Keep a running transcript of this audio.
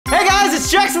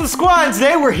the squad, and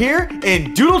today we're here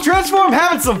in Doodle Transform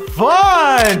having some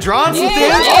fun! Drawing some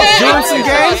things, doing some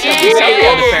games.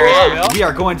 We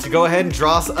are going to go ahead and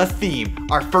draw a theme.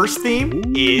 Our first theme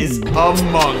is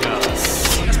Among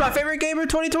Us. That's my favorite game of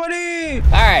 2020!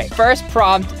 Alright, first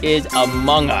prompt is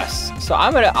Among Us. So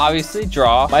I'm gonna obviously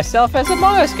draw myself as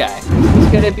Among Us guy.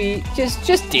 He's gonna be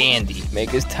just dandy.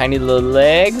 Make his tiny little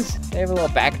legs. They have a little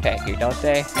backpack here, don't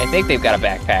they? I think they've got a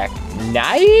backpack.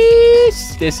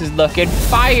 Nice! This is looking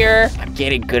fire. I'm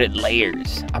getting good at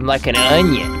layers. I'm like an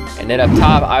onion. And then up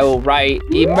top, I will write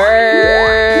emergency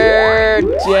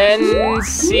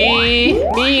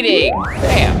meeting.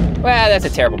 Bam. Well, that's a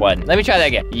terrible one. Let me try that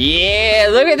again. Yeah,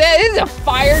 look at that. This is a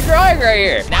fire drawing right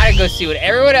here. Now to go see what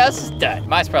everyone else has done.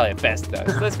 Mine's probably the best though.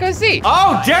 So let's go see.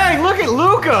 Oh, dang, look at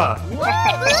Luca. Look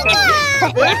at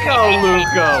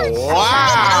Luca.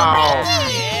 Wow.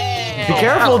 Be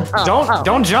careful,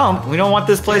 don't jump. We don't want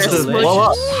this place to blow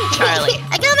up. Charlie,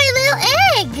 I got my little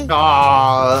egg.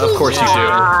 Aw, of course you do.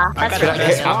 I'm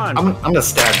gonna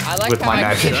stab like with my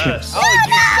magic. Oh,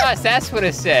 you sus. That's what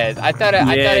it says. I thought it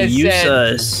said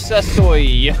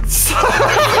susoy.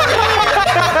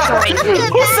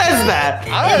 Who says that?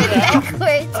 I don't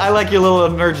know. I like your little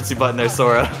emergency button there,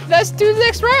 Sora. Let's do the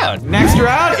next round. Next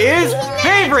round is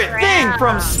favorite thing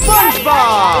from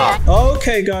SpongeBob.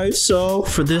 Okay, guys, so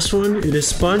for this one, it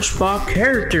is SpongeBob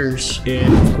characters.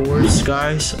 And of course,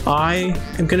 guys, I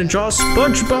am gonna draw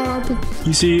SpongeBob.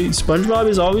 You see, SpongeBob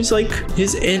is always like,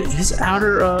 his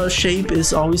outer shape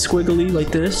is always squiggly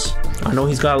like this. I know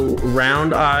he's got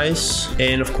round eyes,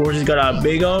 and of course he's got a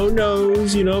big old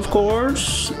nose, you know, of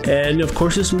course, and of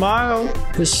course his smile,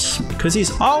 because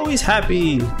he's always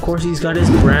happy. Of course he's got his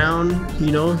brown,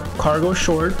 you know, cargo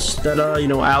shorts that you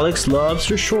know, Alex loves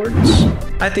her shorts.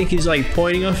 I think he's like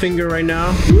pointing a finger right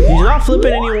now. He's not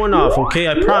flipping anyone off, okay,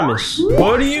 I promise.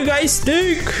 What do you guys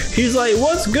think? He's like,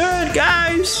 what's good,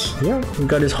 guys? Yeah, we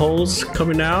got his holes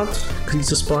coming out because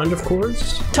he's a sponge, of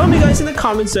course. Tell me, guys, in the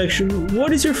comment section,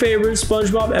 what is your favorite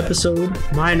SpongeBob episode?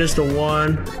 Mine is the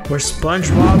one where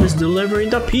SpongeBob is delivering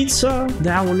the pizza.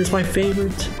 That one is my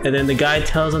favorite. And then the guy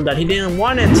tells him that he didn't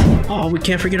want it. Oh, we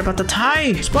can't forget about the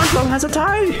tie. SpongeBob has a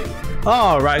tie.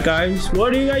 All right, guys,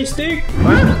 what do you guys think?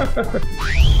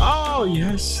 Oh,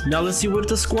 yes. Now let's see what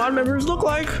the squad members look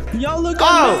like. Y'all look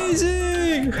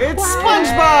amazing. It's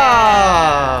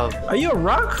SpongeBob. Are you a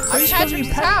rock? I'm Patrick's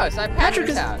house. I'm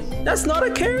Patrick's house. That's not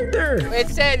a character. It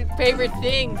said favorite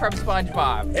thing from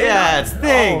SpongeBob. Yeah, it's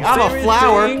thing. I'm a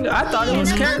flower. Thing. I thought it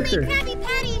was character. Krabby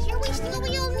Patties, you're wasting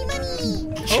away all my money.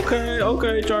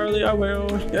 Okay, Charlie, I will.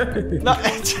 No.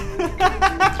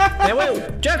 Hey,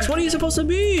 wait, Jax, what are you supposed to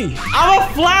be? I'm a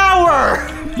flower.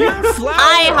 You're a flower.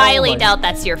 I highly doubt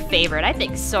that's your favorite. I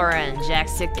think Sora and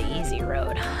Jax took the easy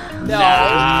road.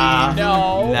 Nah.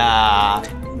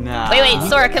 Wait,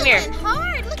 Sora, come here.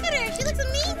 Hard. Look at her. She looks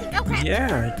amazing. Oh, crap.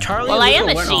 Yeah, Charlie. Well, I am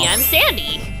a she. I'm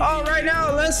Sandy. All right,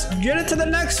 now let's get into the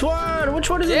next one. Which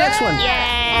one is the next one?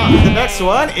 Yay! The next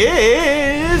one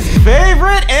is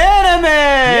favorite anime.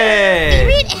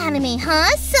 Favorite anime, huh?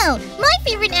 So, my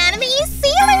favorite anime is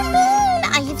Sailor Moon.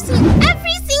 I have seen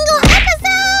every single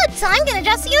episode. So I'm gonna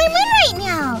draw Sailor Moon right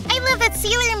now. I love that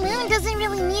Sailor Moon doesn't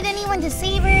really need anyone to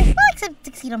save her. Well, except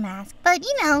Tuxedo Mask. But,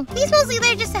 you know, he's mostly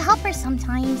there just to help her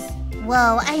sometimes.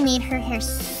 Whoa, I made her hair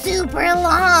super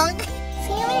long.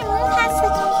 Sailor Moon has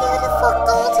such beautiful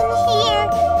golden hair.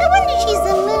 No wonder she's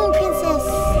the Moon Princess.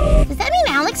 Does that mean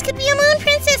Alex could be a Moon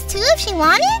Princess too if she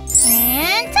wanted?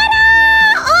 And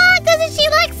ta-da! Oh, doesn't she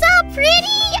look so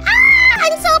pretty? Ah,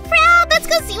 I'm so proud. Let's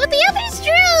go see what the others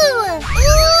drew.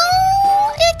 Ooh,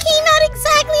 it came out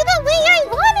exactly the way I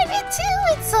wanted it to.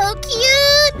 It's so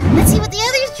cute. Let's see what the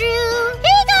others drew.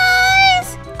 Hey,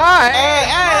 guys. Hey,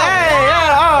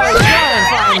 oh, it's done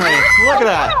finally. Look at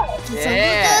that. So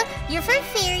Luca, you're from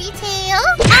Fairy Tail.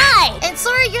 Hi. And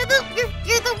Sora, you're the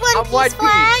One Piece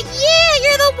flag. Yeah,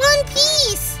 you're the One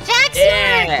Piece. Jax,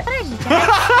 Yeah. what are you,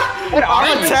 Jax? What are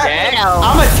you, Jax?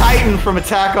 I'm a Titan from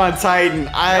Attack on Titan.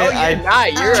 No, you're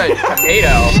not. You're a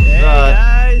tomato. Hey,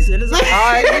 guys, it is a Stewie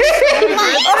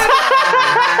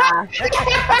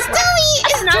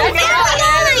is not an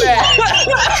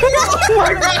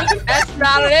That's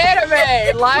not an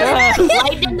anime.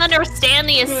 I didn't understand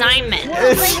the assignment.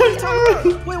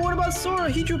 Wait, what about Sora?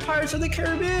 He drew Pirates of the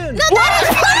Caribbean. No, that is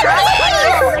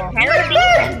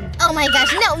Caribbean. Oh my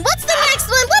gosh, no. What's the next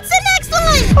one? What's the next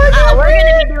one? We're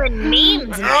gonna be doing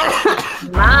memes next.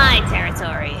 My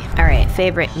territory. All right,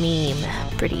 favorite meme.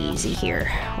 pretty easy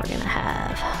here. We're gonna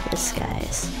have this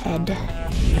guy's head.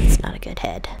 That's not a good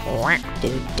head.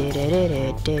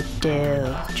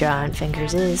 Drawing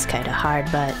fingers is kind of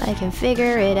hard, but I can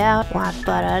figure it out. And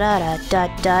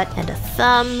a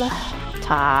thumb.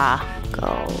 Ta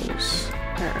goes.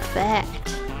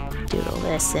 Perfect. Doodle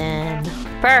this in.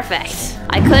 Perfect.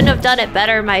 I couldn't have done it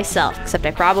better myself, except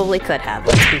I probably could have,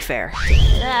 let's be fair.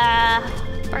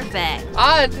 Perfect.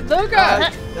 Ah, it's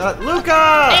Luca!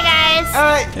 Luca! Hey guys!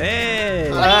 Hey!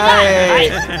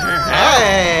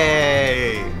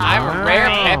 Hey! I'm a rare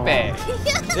Pepe.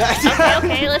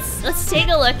 Okay, let's take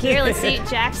a look here. Let's see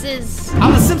Jax's. How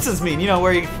the Simpsons mean? You know,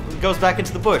 where he goes back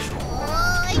into the bush.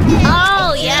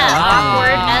 Oh yeah,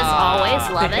 awkward as always.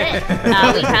 Love it.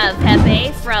 We have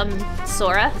Pepe from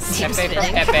Sora.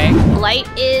 Pepe. Light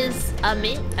is a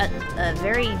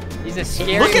very. He's a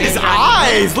scary. Look at his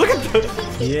eyes! Look at the.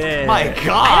 Yeah. My I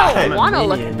God! don't want to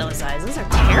look at those eyes. Those are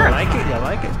terrible. I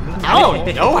like it. I don't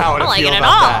know how I to don't like feel it at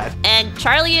about all. that. And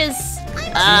Charlie is.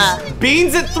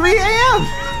 Beans at 3 a.m.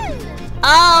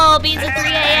 Oh, beans at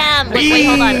 3 a.m.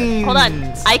 Wait, hold on.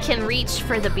 Beans. I can reach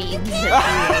for the beans at 3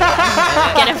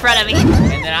 a.m. Get in front of me.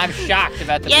 And then I'm shocked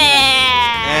about the.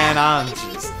 Yeah. And I'm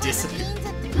just disappearing.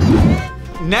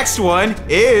 Next one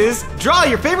is draw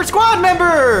your favorite squad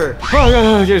member.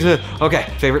 Okay,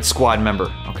 favorite squad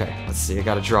member. Okay, let's see. I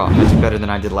gotta draw. I do better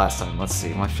than I did last time. Let's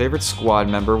see. My favorite squad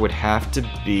member would have to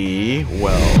be,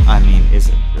 well, I mean, is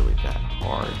it really that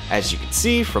hard? As you can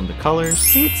see from the colors,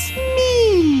 it's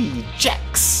me,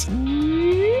 Jax.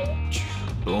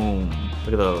 Boom.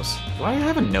 Look at those. Do I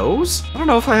have a nose? I don't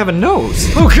know if I have a nose.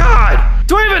 Oh God!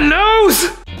 Do I have a nose?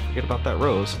 Forget about that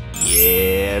rose.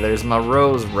 Yeah, there's my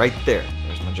rose right there.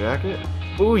 There's my jacket.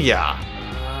 Ooh yeah.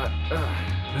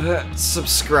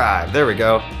 Subscribe. There we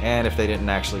go. And if they didn't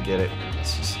actually get it,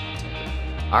 let's just.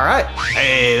 All right.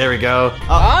 Hey, there we go.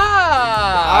 Oh.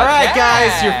 All right, yeah.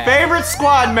 guys, your favorite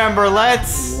squad member.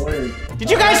 Let's. Did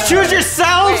you guys choose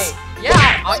yourselves? Wait,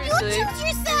 yeah, obviously.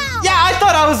 Yeah, I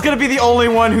thought I was gonna be the only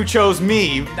one who chose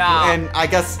me. No. And I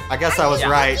guess I was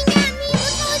right.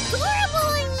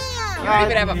 You don't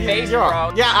even have a face,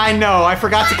 bro. Yeah, I know. I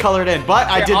forgot to color it in, but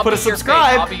I did put a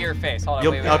subscribe. I'll be your face. Hold on.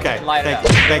 You'll- Wait, okay, Light it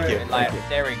thank up. you. Light it.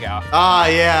 There we go. Ah,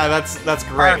 yeah, that's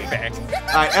great. Perfect.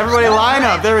 All right, everybody line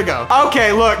up. There we go.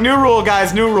 Okay, look, new rule,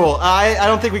 guys, new rule. I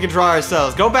don't think we can draw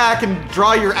ourselves. Go back and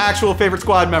draw your actual favorite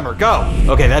squad member. Go.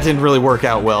 Okay, that didn't really work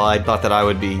out well. I thought that I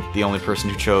would be the only person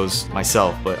who chose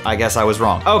myself, but I guess I was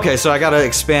wrong. Okay, so I gotta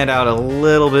expand out a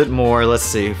little bit more. Let's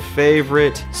see.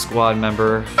 Favorite squad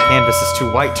member. Canvas is too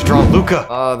white to draw Luca.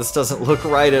 This doesn't look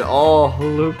right at all.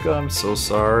 Luca, I'm so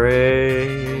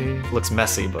sorry. Looks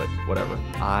messy, but whatever.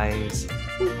 Eyes.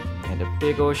 And a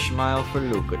big old smile for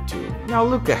Luca, too. Now,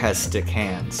 Luca has stick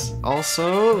hands.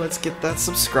 Also, let's get that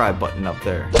subscribe button up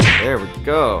there. There we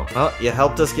go. Well, you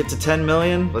helped us get to 10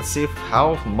 million. Let's see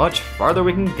how much farther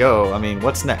we can go. I mean,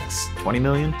 what's next? 20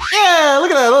 million? Yeah,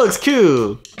 look at that. That looks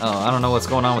cool. Oh, I don't know what's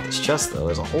going on with his chest, though.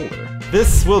 There's a hole there.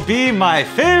 This will be my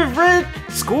favorite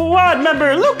squad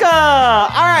member, Luca.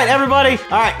 All right, everybody.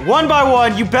 All right, one by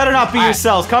one. You better not be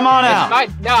yourselves. Come on out.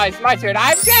 It's my turn.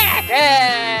 I'm Jack.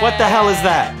 Hey. What the hell is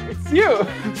that? It's you.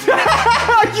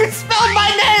 You spelled my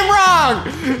name wrong!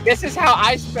 This is how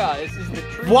I spell. This is the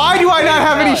truth. Why do I not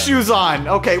have any shoes on?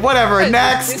 Okay, whatever.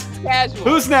 Next. This is casual.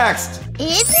 Who's next?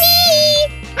 It's me!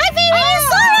 My favorite is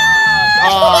Sora!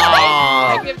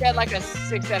 Aw. I give that like a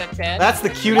 6 out of 10. That's the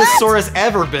cutest Sora's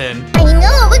ever been. I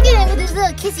know, look at him with his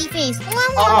little kissy face.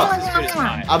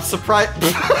 I'm surprised.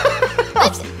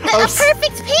 That's a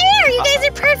perfect pair! You guys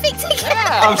are perfect together!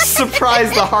 I'm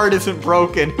surprised the heart isn't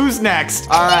broken. Who's next?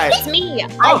 All right. It's me.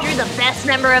 I drew the best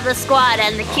member of the squad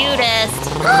and the cutest.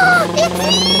 It's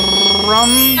me!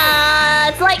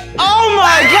 It's like. Oh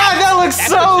my God, that looks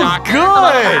so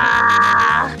good!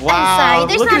 Wow. I'm sorry,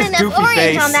 there's look not at his enough goofy orange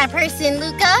face. on that person,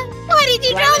 Luca. Why did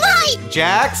you draw Light?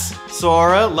 Jax,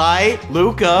 Sora, Light,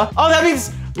 Luca. Oh, that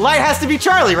means Light has to be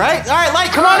Charlie, right? All right, Light,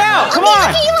 come on out. Come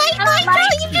on. Okay, Light,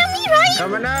 Charlie, you drew me, right?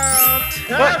 Coming out.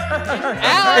 What?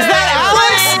 Is that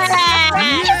Alex?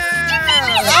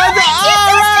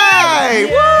 All right.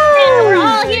 We're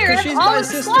all here. She's All my the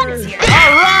squad is sister. here. All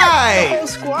right. Whole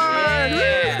squad.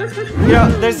 You know,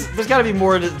 there's got to be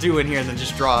more to do in here than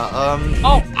just draw.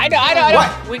 Oh, I know.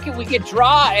 What? We could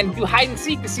draw and do hide and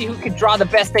seek to see who can draw the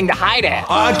best thing to hide at.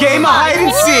 A game of hide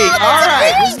and seek. All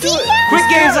right. Let's do it. Quick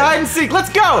games of hide and seek. Let's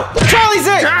go. Charlie's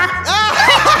in. I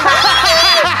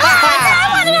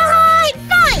want to hide!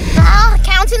 Fine! Well,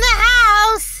 count in the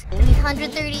house.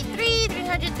 333,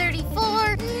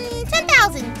 334,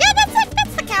 10,000. Yeah,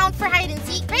 that's the count for hide and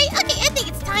seek, right? Okay, I think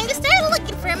it's time to start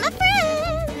looking for my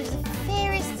friend. There's a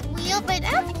Ferris wheel, but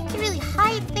I don't think you can really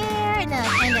hide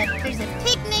There's a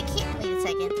picnic here. Wait a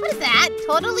second. What is that?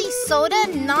 Totally soda,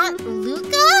 not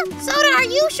Luca? Soda, are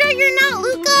you sure you're not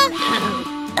Luca?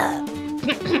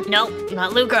 Nope,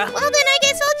 not Luca. Well, then I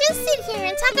guess I'll just sit here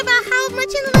and talk about how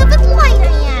much in love with light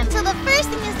I am. So the first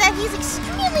thing is that he's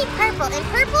extremely purple. And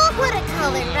purple, what a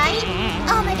color, right?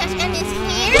 Oh my gosh, and his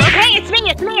hair? Okay,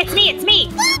 it's me.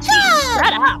 Luca!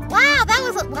 Shut up. Wow, that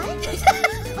was a, what?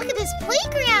 Look at this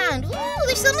playground. Ooh,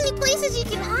 there's so many places you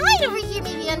can hide over here.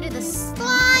 Maybe under the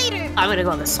slide or... I'm gonna go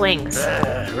on the swings. What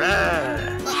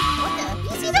the?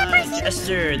 You see that person?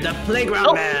 Jester, the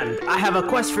playground man. I have a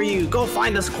quest for you. Go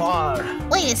find the squad.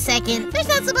 Wait a second. There's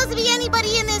not supposed to be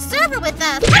anybody in this server with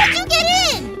us. How did you get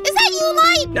in? Is that you,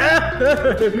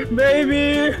 Light?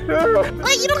 Baby.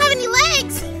 Light, you don't have any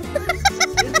legs.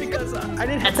 It's because I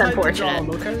didn't have That's time to draw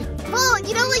unfortunate. them, okay? Well,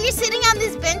 you know what? You're sitting on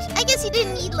this bench. I guess you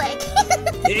didn't need legs.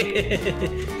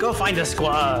 Go find a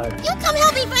squad. You come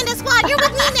help me find a squad. You're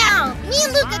with me now. Me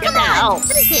and Luca, come on. Help.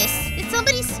 What is this? Did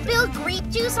somebody spill grape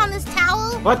juice on this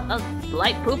towel? What? Oh,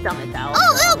 Light pooped on the towel.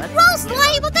 Oh, That's- gross,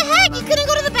 Light. What the heck? You couldn't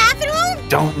go to the bathroom?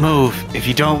 Don't move. If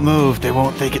you don't move, they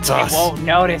won't think it's They us. won't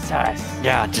notice us.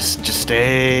 Yeah, just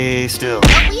stay still.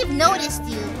 Oh, we've noticed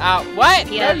you. What?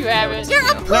 No, Yeah. you haven't. You're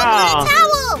a poop No. on a towel.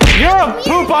 You're a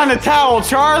poop on the towel,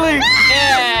 Charlie.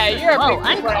 Yeah, you're a Whoa,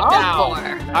 big poop on a uncalled towel. for.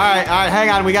 All right, hang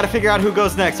on. We got to figure out who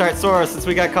goes next. All right, Sora, since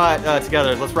we got caught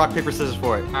together, let's rock, paper, scissors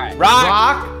for it. All right.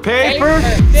 Rock, paper,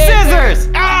 paper, scissors.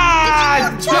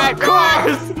 Ah, Did of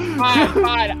course.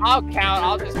 Fine. I'll count.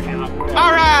 I'll just count.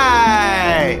 All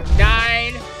right.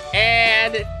 9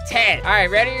 and 10. All right,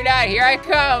 ready or not? Here I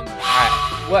come. All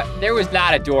right. What? There was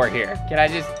not a door here. Can I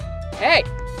just? Hey.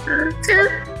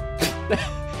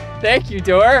 Thank you,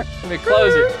 door. Let me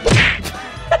close it.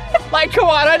 Like, come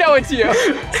on, I know it's you. Come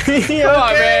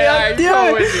on, man. All right, you're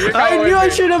going with me. You're I going knew with I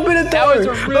me. should have been a That was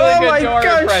a really good door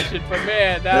gosh. impression, but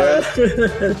man, that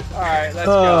was. All right, let's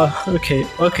go.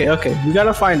 Okay. We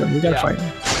gotta find him. Yeah. Find him.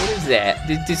 What is that?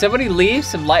 Did somebody leave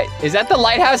some light? Is that the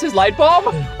lighthouse's light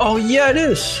bulb? Oh yeah, it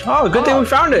is. Oh, good thing we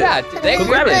found it. Yeah, Go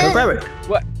grab it. Go grab it.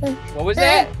 What? What was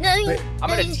that? No, I'm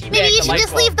gonna teabag maybe you the should light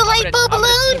just bulb. leave the light bulb I'm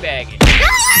gonna alone. teabag it.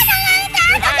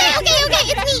 Okay.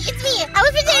 It's me. I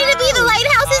was pretending to be the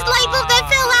lighthouse's light bulb that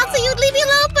fell out so you'd leave me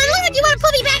alone, but look, you want to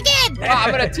put me back in. Oh,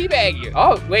 I'm gonna teabag you.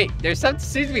 Oh, wait.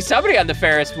 Seems to be somebody on the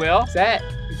Ferris wheel. Is that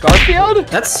Garfield?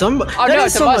 That's somebody. Oh, that no,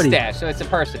 is it's somebody. a mustache, so it's a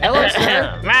person. Hello,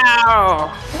 sir.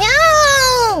 Meow.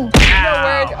 No. You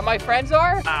know where my friends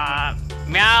are?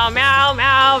 Meow, meow, meow,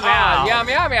 meow. Meow,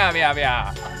 meow, meow, meow,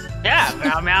 meow. Yeah,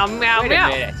 meow, meow, meow, Wait a meow.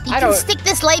 minute. You can stick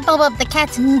this light bulb up the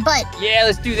cat's butt. Yeah,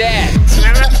 let's do that.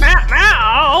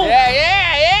 Meow,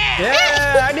 Yeah.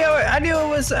 Yeah, I knew it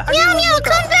was. Meow,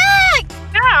 come back.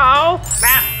 meow,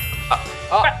 meow,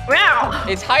 Oh, meow.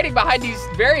 it's hiding behind these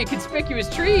very conspicuous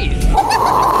trees.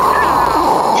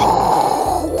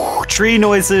 Tree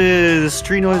noises. Oh,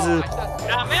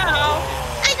 Meow, meow.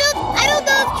 I don't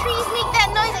know if trees make that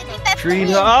noise. I think that's Tree.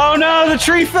 the wind. Oh no, the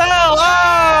tree fell. Oh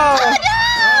Oh.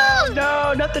 no!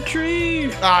 No, not the tree.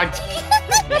 I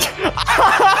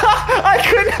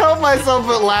couldn't help myself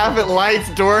but laugh at Light's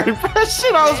door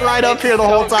impression. I was right up here the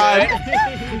whole time.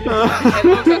 Hey,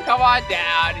 Luca, come on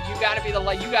down. You gotta be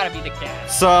the cat.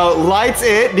 So Light's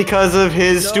it because of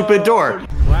his stupid door.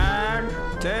 1,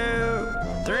 2,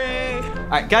 3. All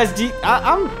right, guys.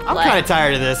 I'm What? kind of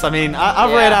tired of this. I mean, I've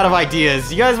Yeah. ran out of ideas.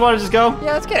 You guys want to just go?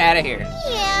 Yeah, let's get out of here.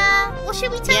 Yeah. Well,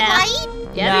 should we take Yeah. light?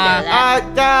 Yeah, we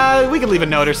know that. We can leave a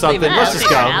note or something. Leave a Let's note. just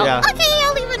go. Leave a note. Yeah. Okay,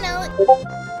 I'll leave a note.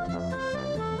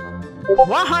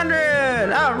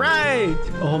 100. All right.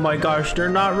 Oh my gosh, they're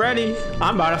not ready.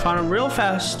 I'm about to find them real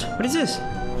fast. What is this?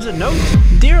 Is it a note?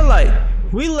 Dear Light,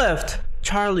 we left.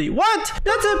 Charlie, what?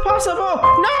 That's impossible.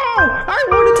 No, I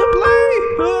wanted to play.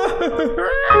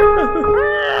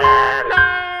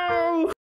 No.